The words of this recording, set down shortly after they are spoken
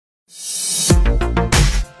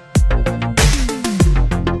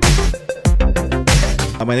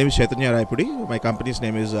My name is Chaitanya Rayapudi. My company's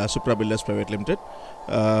name is Supra Private Limited.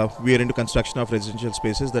 We are into construction of residential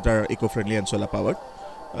spaces that are eco-friendly and solar powered.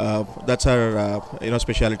 That's our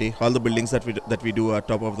specialty. All the buildings that we do are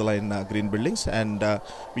top of the line green buildings, and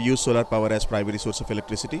we use solar power as primary source of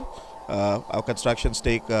electricity. Our constructions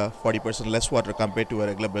take 40% less water compared to a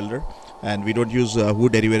regular builder, and we don't use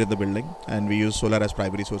wood anywhere in the building, and we use solar as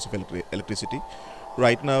primary source of electricity.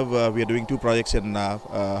 Right now we are doing two projects in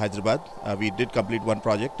Hyderabad. We did complete one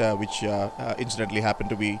project which incidentally happened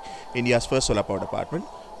to be India's first solar powered apartment.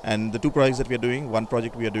 And the two projects that we are doing, one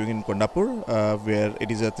project we are doing in Kondapur, where it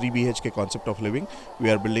is a 3 BHK concept of living. We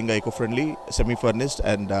are building a eco-friendly, semi-furnished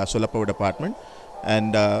and solar-powered apartment.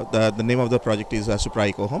 And the name of the project is Supra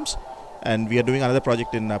Eco Homes. And we are doing another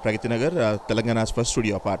project in Pragati Nagar, Telangana's first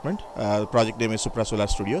studio apartment. The project name is Supra Solar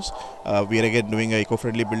Studios. We are again doing an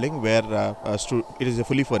eco-friendly building where it is a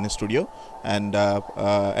fully furnished studio, and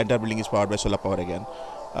entire building is powered by solar power again.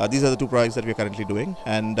 These are the two projects that we are currently doing,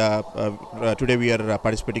 and today we are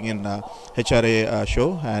participating in HRA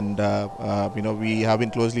show, and we have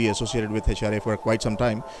been closely associated with HRA for quite some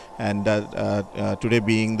time, and today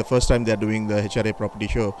being the first time they are doing the HRA property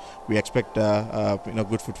show, we expect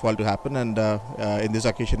good footfall to happen, and in this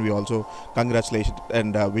occasion we also congratulate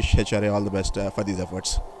and wish HRA all the best for these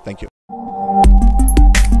efforts. Thank you.